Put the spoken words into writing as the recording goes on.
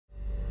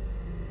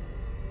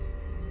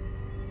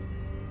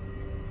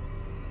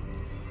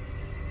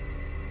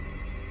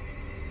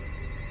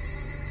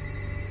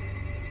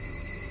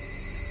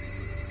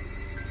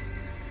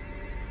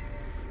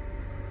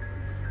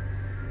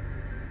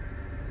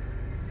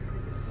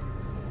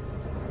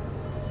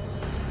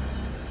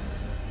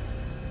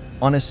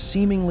On a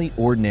seemingly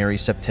ordinary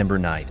September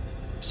night,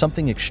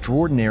 something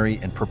extraordinary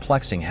and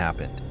perplexing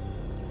happened.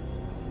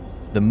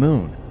 The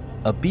moon,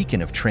 a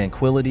beacon of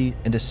tranquility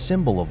and a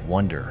symbol of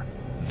wonder,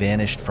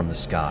 vanished from the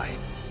sky.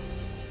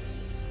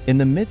 In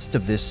the midst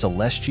of this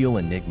celestial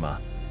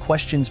enigma,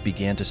 questions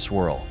began to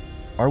swirl.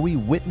 Are we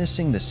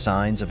witnessing the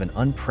signs of an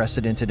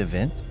unprecedented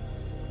event?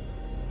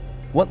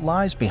 What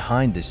lies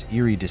behind this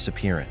eerie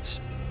disappearance?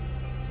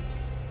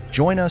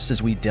 Join us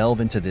as we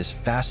delve into this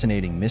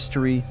fascinating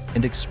mystery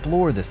and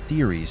explore the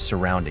theories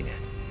surrounding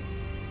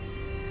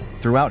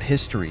it. Throughout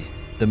history,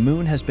 the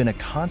moon has been a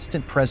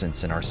constant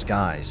presence in our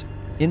skies,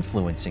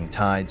 influencing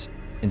tides,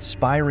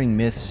 inspiring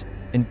myths,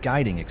 and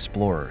guiding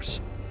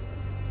explorers.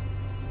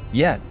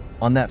 Yet,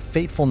 on that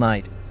fateful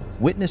night,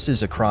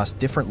 witnesses across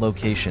different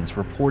locations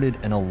reported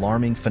an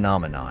alarming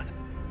phenomenon.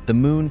 The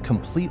moon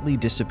completely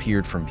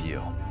disappeared from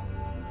view.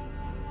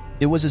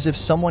 It was as if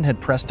someone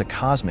had pressed a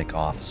cosmic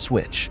off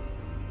switch.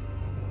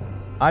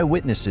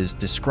 Eyewitnesses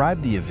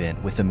described the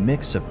event with a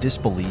mix of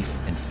disbelief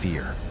and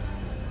fear.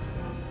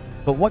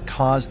 But what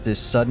caused this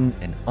sudden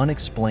and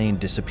unexplained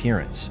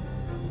disappearance?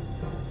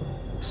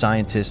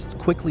 Scientists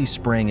quickly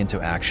sprang into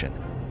action,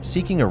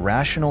 seeking a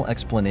rational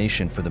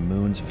explanation for the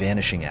moon's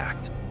vanishing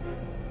act.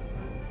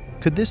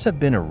 Could this have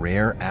been a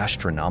rare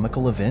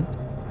astronomical event?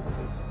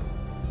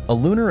 A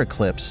lunar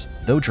eclipse,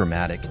 though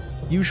dramatic,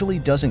 usually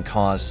doesn't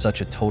cause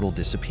such a total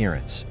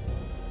disappearance.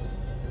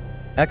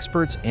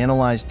 Experts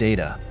analyzed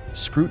data,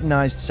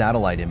 scrutinized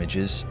satellite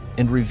images,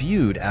 and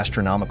reviewed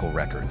astronomical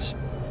records.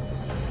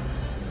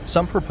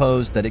 Some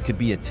proposed that it could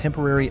be a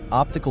temporary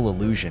optical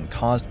illusion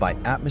caused by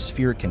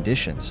atmospheric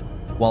conditions,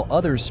 while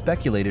others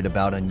speculated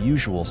about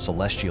unusual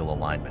celestial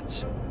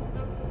alignments.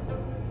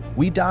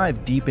 We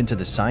dive deep into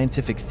the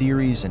scientific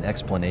theories and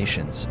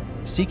explanations,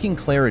 seeking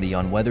clarity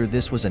on whether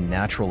this was a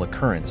natural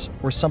occurrence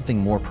or something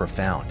more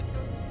profound.